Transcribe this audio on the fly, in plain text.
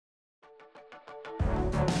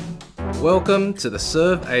Welcome to the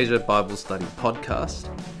Serve Asia Bible Study podcast.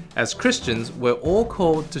 As Christians, we're all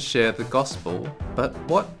called to share the gospel, but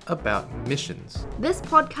what about missions? This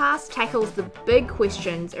podcast tackles the big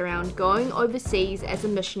questions around going overseas as a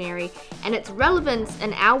missionary and its relevance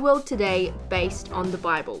in our world today based on the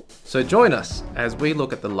Bible. So join us as we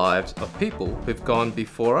look at the lives of people who've gone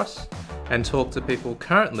before us and talk to people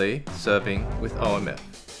currently serving with OMF.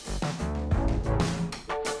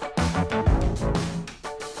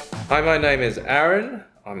 Hi, my name is Aaron.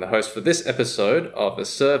 I'm the host for this episode of the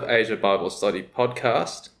Serve Asia Bible Study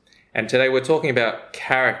podcast. And today we're talking about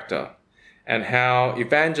character and how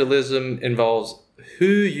evangelism involves who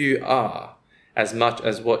you are as much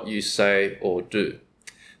as what you say or do.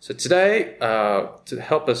 So today, to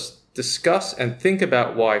help us discuss and think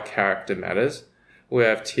about why character matters, we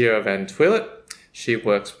have Tera van Twillert. She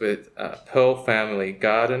works with Pearl Family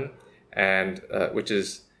Garden, and which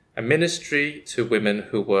is a ministry to women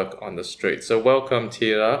who work on the street. So welcome,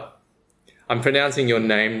 Tera. I'm pronouncing your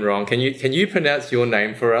name wrong. Can you pronounce your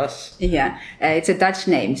name for us? Yeah, it's a Dutch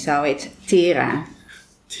name, so it's Tera.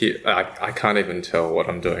 I can't even tell what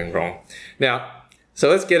I'm doing wrong. Now, so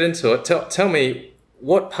let's get into it. Tell me,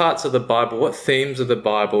 what parts of the Bible, what themes of the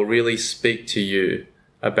Bible really speak to you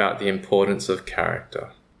about the importance of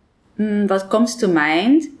character? What comes to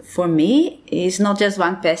mind for me is not just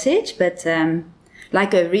one passage, but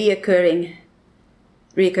like a reoccurring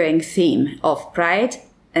theme of pride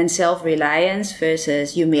and self-reliance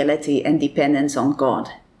versus humility and dependence on God.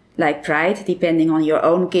 Like pride, depending on your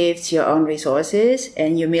own gifts, your own resources,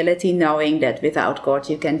 and humility, knowing that without God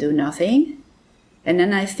you can do nothing. And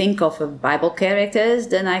then I think of Bible characters,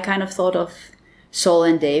 then I kind of thought of Saul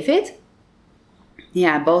and David.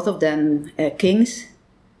 Yeah, both of them kings.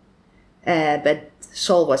 But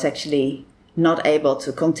Saul was actually not able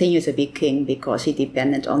to continue to be king because he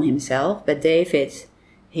depended on himself. But David,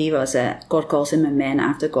 God calls him a man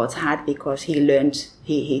after God's heart because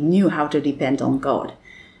he knew how to depend on God.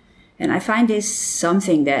 And I find this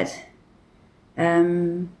something that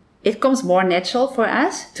it comes more natural for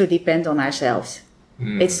us to depend on ourselves.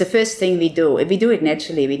 It's the first thing we do. If we do it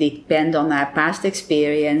naturally, we depend on our past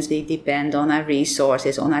experience, we depend on our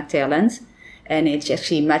resources, on our talents. And it's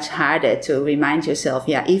actually much harder to remind yourself,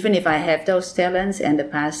 even if I have those talents and the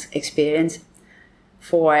past experience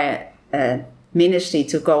for ministry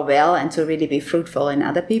to go well and to really be fruitful in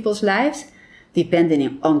other people's lives,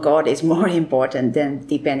 depending on God is more important than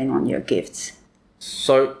depending on your gifts.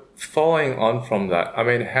 So following on from that, I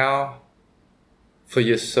mean, how do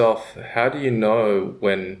you know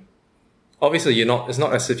when, obviously it's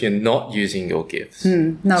not as if you're not using your gifts.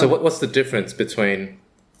 No. So what's the difference between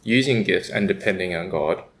using gifts and depending on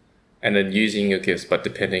God, and then using your gifts but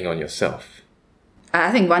depending on yourself? I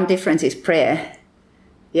think one difference is prayer.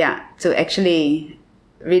 Yeah, to actually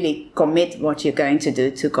really commit what you're going to do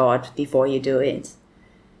to God before you do it.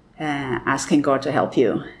 Asking God to help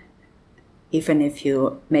you, even if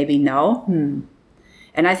you maybe know.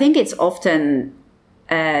 And I think it's often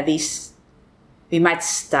we might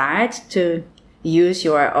start to use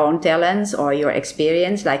your own talents or your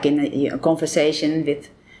experience, like in a conversation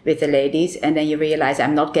with the ladies, and then you realize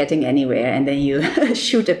I'm not getting anywhere, and then you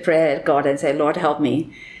shoot a prayer at God and say, Lord, help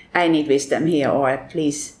me. I need wisdom here, or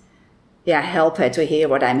please, help her to hear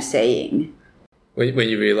what I'm saying. When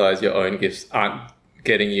you realize your own gifts aren't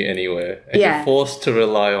getting you anywhere, and you're forced to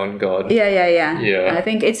rely on God. Yeah. I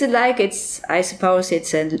think I suppose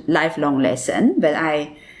it's a lifelong lesson, but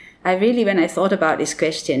I really, when I thought about this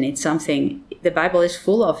question, it's something, the Bible is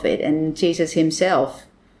full of it, and Jesus himself,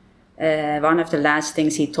 one of the last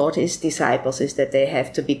things he taught his disciples is that they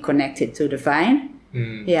have to be connected to the vine.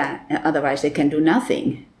 Otherwise they can do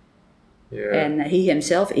nothing. And he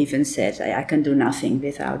himself even said, I can do nothing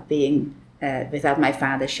without my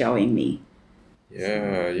Father showing me.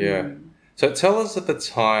 So tell us of the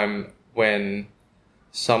time when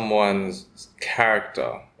someone's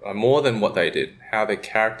character, more than what they did, how their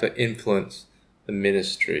character influenced the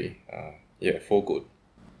ministry for good.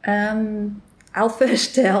 I'll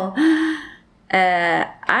first tell.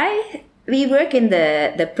 We work in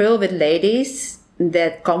the Pearl with ladies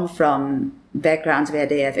that come from backgrounds where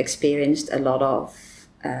they have experienced a lot of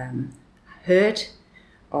hurt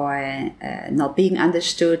or not being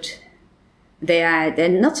understood. They're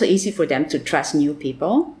not so easy for them to trust new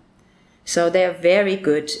people. So they're very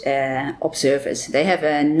good observers. They have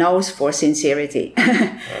a nose for sincerity.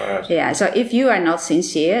 So if you are not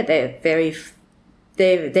sincere,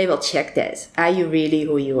 they will check that. Are you really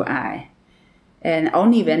who you are? And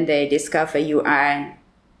only when they discover you are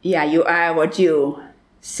what you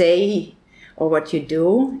say or what you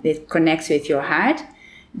do, it connects with your heart,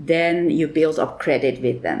 then you build up credit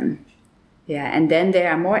with them. Yeah, and then they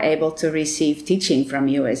are more able to receive teaching from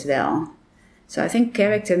you as well. So I think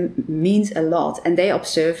character means a lot, and they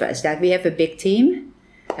observe us. Like we have a big team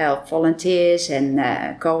of volunteers and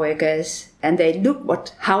co-workers, and they look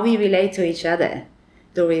how we relate to each other.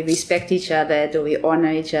 Do we respect each other? Do we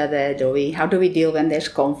honor each other? How do we deal when there's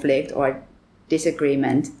conflict or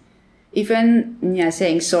disagreement? Even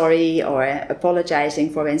saying sorry or apologizing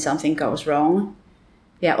for when something goes wrong.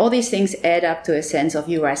 Yeah, all these things add up to a sense of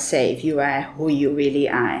you are safe, you are who you really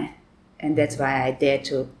are. And that's why I dare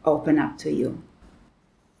to open up to you.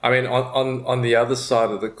 I mean, on the other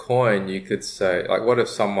side of the coin, you could say, like, what if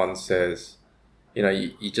someone says,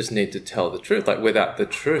 you just need to tell the truth. Like, without the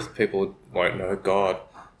truth, people won't know God.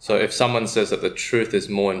 So if someone says that the truth is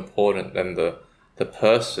more important than the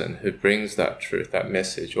person who brings that truth, that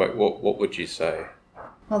message, like, what would you say?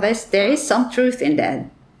 Well, there is some truth in that.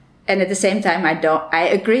 And at the same time, I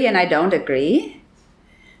agree and I don't agree.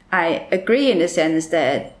 I agree in the sense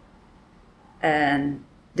that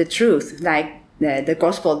the truth, like the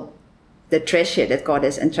gospel, the treasure that God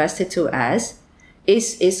has entrusted to us,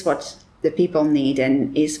 is what the people need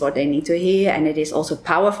and is what they need to hear, and it is also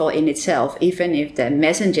powerful in itself, even if the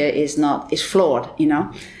messenger is flawed.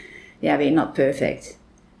 Yeah, we're not perfect.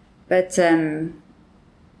 But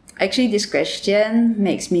actually, this question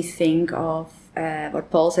makes me think of what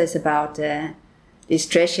Paul says about this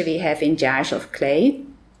treasure we have in jars of clay.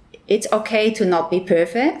 It's okay to not be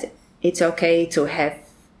perfect. It's okay to have,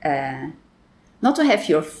 not to have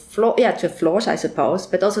your flaws, I suppose,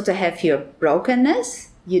 but also to have your brokenness.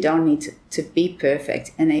 You don't need to be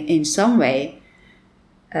perfect. And in some way,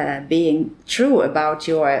 being true about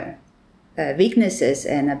your weaknesses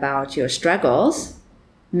and about your struggles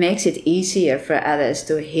makes it easier for others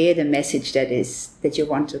to hear the message that you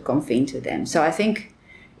want to convey to them. So I think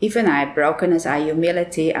even our brokenness, our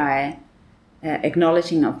humility, our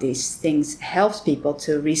acknowledging of these things helps people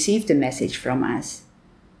to receive the message from us.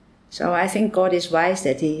 So I think God is wise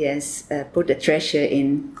that He has put the treasure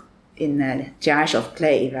in jars of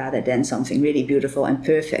clay rather than something really beautiful and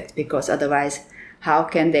perfect, because otherwise how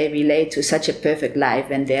can they relate to such a perfect life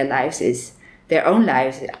when their own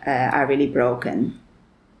lives are really broken?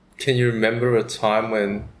 Can you remember a time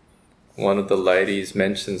when one of the ladies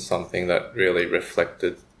mentioned something that really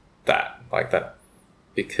reflected that, like that,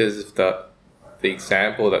 because of the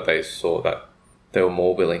example that they saw, that they were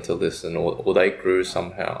more willing to listen, or they grew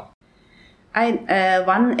somehow?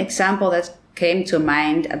 One example that came to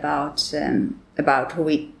mind about who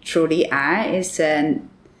we truly are is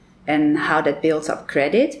and how that builds up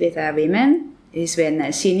credit with our women is when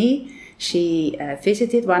Sini, she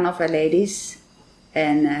visited one of our ladies,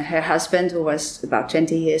 and her husband, who was about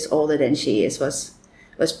 20 years older than she is, was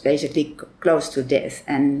basically close to death.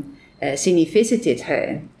 And Sini visited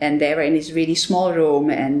her, and they were in this really small room,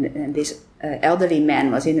 and this elderly man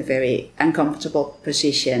was in a very uncomfortable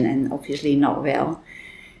position and obviously not well.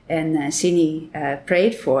 And Sini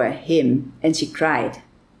prayed for him, and she cried.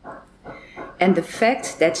 And the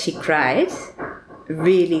fact that she cried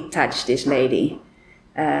really touched this lady.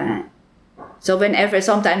 So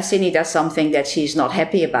sometimes Sini does something that she's not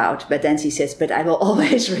happy about, but then she says, but I will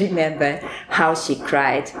always remember how she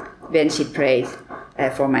cried when she prayed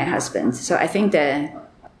for my husband. So I think the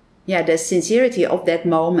sincerity of that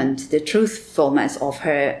moment, the truthfulness of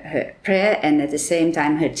her prayer, and at the same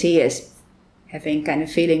time her tears,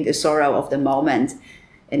 feeling the sorrow of the moment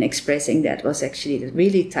and expressing that, was actually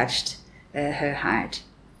really touched her heart.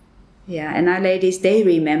 Yeah, and our ladies, they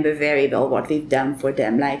remember very well what we've done for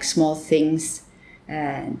them, like small things.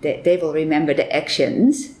 They will remember the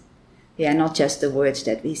actions, not just the words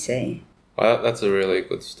that we say. Well, that's a really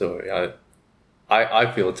good story.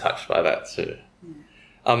 I feel touched by that too.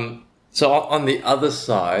 Yeah. So on the other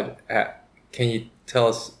side, can you tell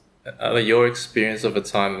us your experience of a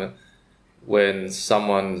time when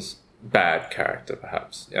someone's bad character,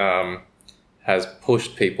 perhaps, has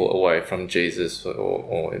pushed people away from Jesus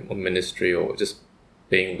or ministry, or just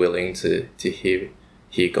being willing to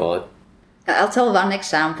hear God? I'll tell one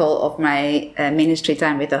example of my ministry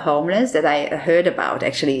time with the homeless that I heard about.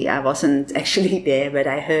 Actually, I wasn't actually there, but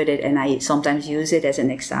I heard it, and I sometimes use it as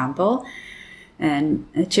an example. And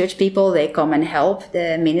church people, they come and help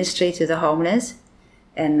the ministry to the homeless,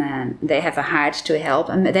 and they have a heart to help.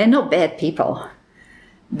 And they're not bad people,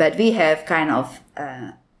 but we have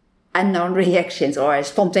unknown reactions or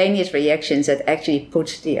spontaneous reactions that actually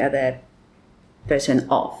put the other person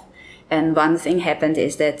off. And one thing happened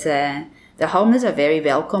is that the homeless are very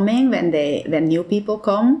welcoming when new people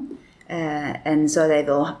come, and so they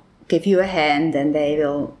will give you a hand and they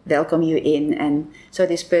will welcome you in. And so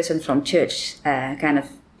this person from church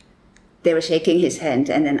they were shaking his hand,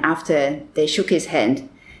 and then after they shook his hand,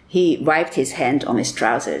 he wiped his hand on his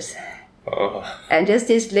trousers. Oh. And just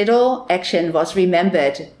this little action was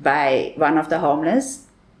remembered by one of the homeless,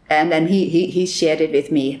 and then he shared it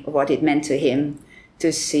with me, what it meant to him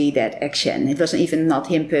to see that action. It wasn't even not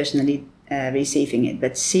him personally receiving it,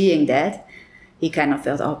 but seeing that, he kind of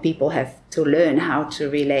felt, oh, people have to learn how to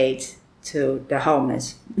relate to the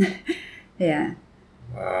homeless. Yeah.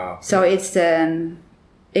 Wow. So it's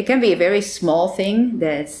it can be a very small thing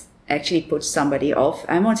that actually puts somebody off.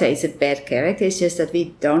 I won't say it's a bad character. It's just that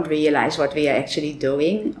we don't realize what we are actually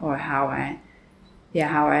doing, or how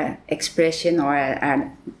our expression or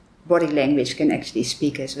our body language can actually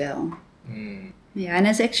speak as well. Yeah, and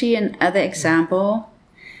there's actually another example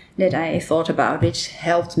that I thought about, which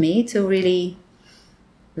helped me to really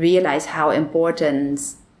realize how important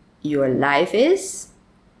your life is,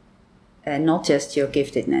 and not just your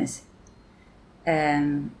giftedness.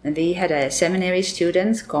 And we had a seminary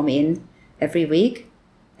student come in every week,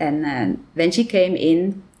 and when she came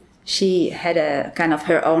in, she had a kind of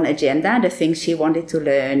her own agenda, the things she wanted to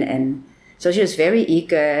learn, and so she was very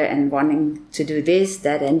eager and wanting to do this,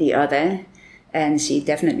 that, and the other, and she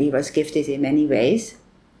definitely was gifted in many ways.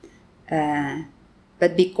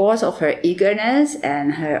 But because of her eagerness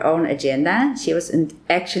and her own agenda, she wasn't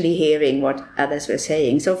actually hearing what others were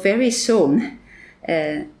saying. So very soon,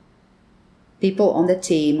 people on the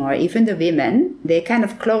team, or even the women, they kind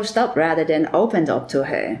of closed up rather than opened up to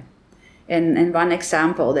her. And one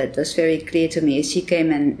example that was very clear to me is she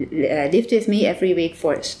came and lived with me every week,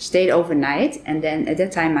 stayed overnight. And then at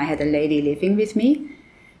that time I had a lady living with me,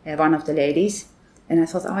 one of the ladies. And I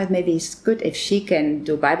thought, oh, maybe it's good if she can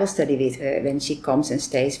do Bible study with her when she comes and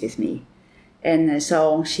stays with me. And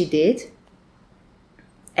so she did.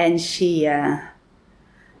 And she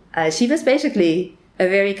was basically a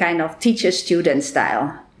very kind of teacher-student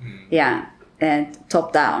style. Yeah, and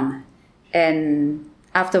top down. And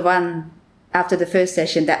after the first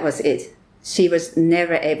session, that was it. She was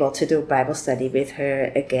never able to do Bible study with her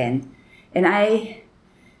again. And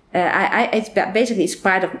it's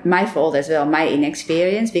part of my fault as well, my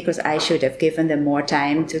inexperience, because I should have given them more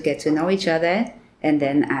time to get to know each other and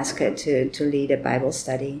then ask her to lead a Bible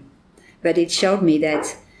study. But it showed me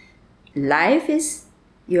that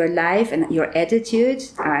your life and your attitude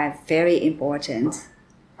are very important.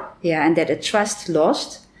 Yeah, and that a trust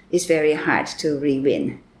lost is very hard to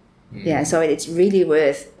re-win. Yeah, so it's really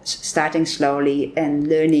worth starting slowly and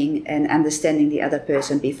learning and understanding the other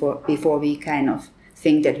person before we kind of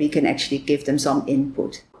think that we can actually give them some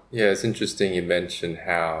input. Yeah, it's interesting you mentioned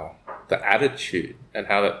how the attitude and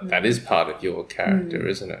how that is part of your character,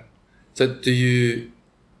 isn't it? So do you,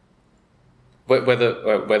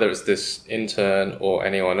 whether it's this intern or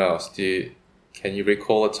anyone else, can you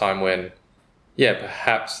recall a time when,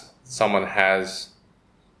 perhaps someone has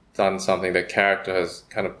done something, their character has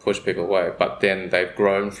kind of pushed people away, but then they've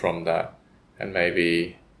grown from that and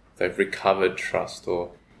maybe they've recovered trust?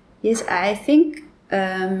 Or Yes, I think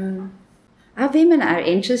our women are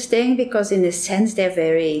interesting because in a sense they're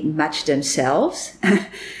very much themselves.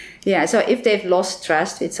 Yeah, so if they've lost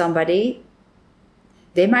trust with somebody,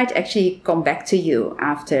 they might actually come back to you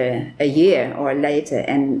after a year or later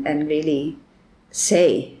and really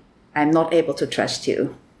say, I'm not able to trust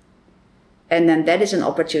you. And then that is an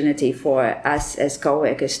opportunity for us as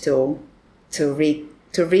co-workers to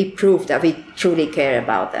reprove that we truly care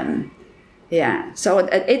about them. Yeah, so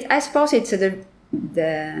I suppose it's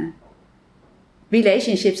the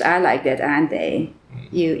relationships are like that, aren't they?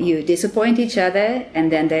 You disappoint each other,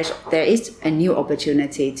 and then there is a new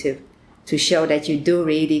opportunity to show that you do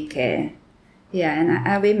really care. Yeah, and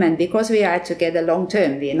our women, because we are together long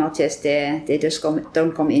term, we're not just there, they just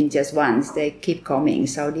don't come in just once, they keep coming.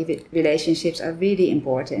 So the relationships are really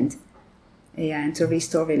important. Yeah, and to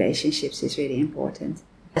restore relationships is really important.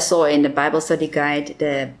 I saw in the Bible study guide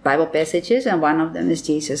the Bible passages, and one of them is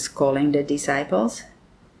Jesus calling the disciples.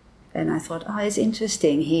 And I thought, oh, it's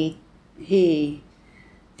interesting. He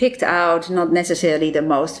picked out not necessarily the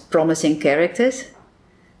most promising characters.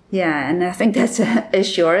 Yeah, and I think that's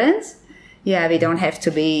assurance. Yeah, we don't have to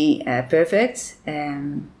be perfect.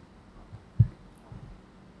 And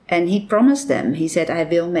he promised them, he said, I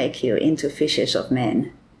will make you into fishers of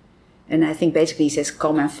men. And I think basically he says,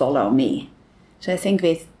 come and follow me. So I think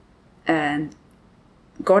with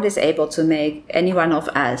God is able to make any one of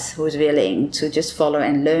us who's willing to just follow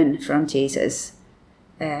and learn from Jesus.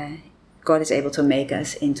 God is able to make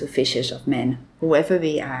us into fishers of men, whoever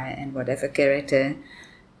we are and whatever character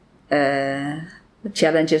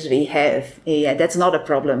challenges we have. Yeah, that's not a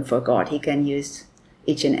problem for God. He can use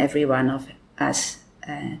each and every one of us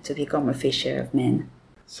to become a fisher of men.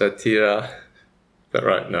 So Tera, is that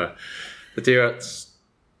right? No. But Tera,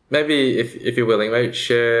 maybe if you're willing, maybe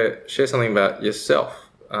share something about yourself.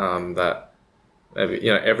 That maybe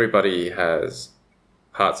everybody has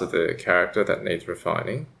parts of the character that needs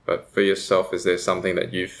refining, but for yourself, is there something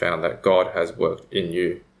that you've found that God has worked in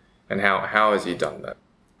you, and how has He done that?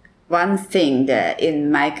 One thing that in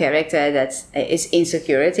my character that is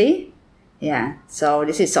insecurity. Yeah, so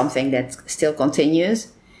this is something that still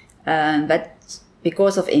continues, but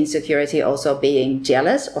because of insecurity, also being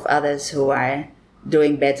jealous of others who are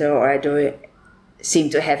doing better or seem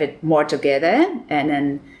to have it more together, and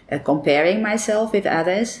then comparing myself with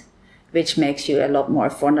others, which makes you a lot more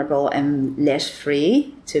vulnerable and less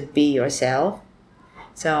free to be yourself.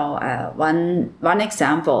 So one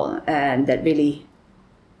example that really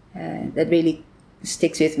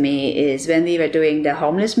sticks with me is when we were doing the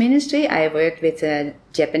homeless ministry. I worked with a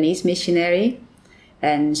Japanese missionary,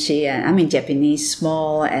 and she, Japanese,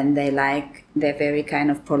 small, and they're very kind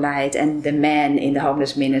of polite, and the men in the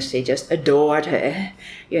homeless ministry just adored her,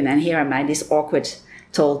 and here am I, this awkward,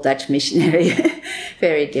 tall Dutch missionary,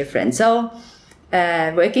 very different. So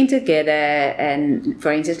working together and,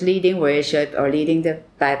 for instance, leading worship or leading the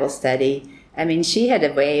Bible study, she had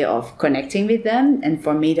a way of connecting with them, and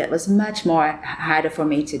for me that was much more harder for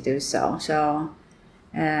me to do so. So,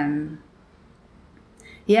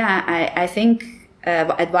 I think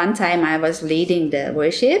at one time I was leading the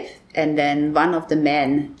worship, and then one of the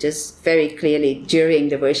men just very clearly during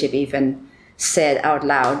the worship even said out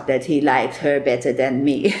loud that he liked her better than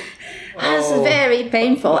me. It was very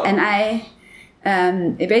painful, and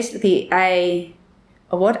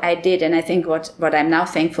what I did, and I think what I'm now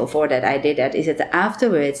thankful for that I did that, is that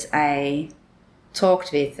afterwards I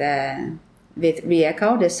talked with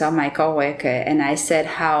Rieko, my co-worker, and I said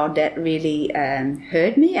how that really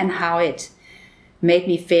hurt me and how it made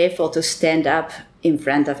me fearful to stand up in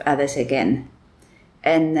front of others again.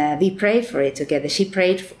 And we prayed for it together. She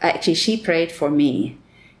prayed for me.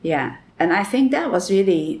 Yeah. And I think that was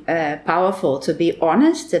really powerful, to be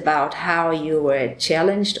honest about how you were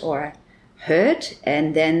challenged or hurt,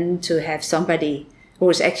 and then to have somebody who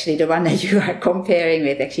is actually the one that you are comparing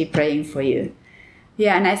with actually praying for you.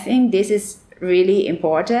 Yeah, and I think this is really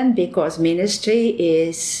important, because ministry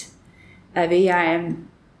is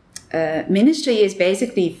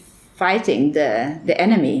basically fighting the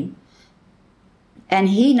enemy, and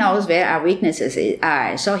he knows where our weaknesses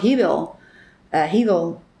are. So he will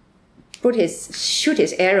shoot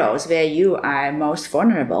his arrows where you are most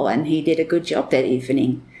vulnerable, and he did a good job that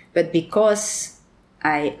evening. But because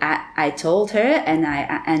I told her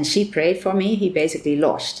and she prayed for me, he basically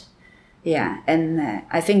lost. Yeah, and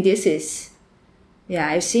I think this is,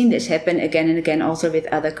 I've seen this happen again and again also with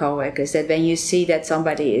other co-workers, that when you see that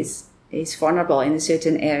somebody is vulnerable in a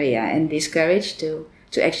certain area and discouraged, to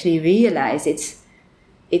actually realize it's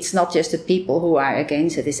not just the people who are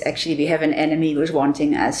against it, it's actually we have an enemy who's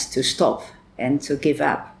wanting us to stop and to give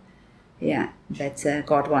up. Yeah, but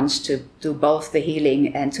God wants to do both the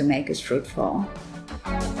healing and to make us fruitful.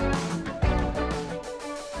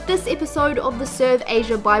 This episode of the Serve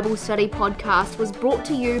Asia Bible Study podcast was brought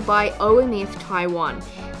to you by OMF Taiwan.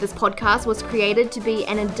 This podcast was created to be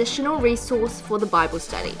an additional resource for the Bible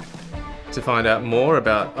study. To find out more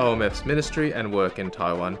about OMF's ministry and work in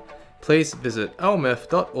Taiwan, please visit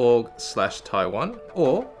omf.org/Taiwan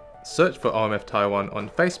or search for OMF Taiwan on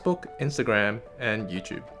Facebook, Instagram, and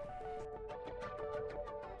YouTube.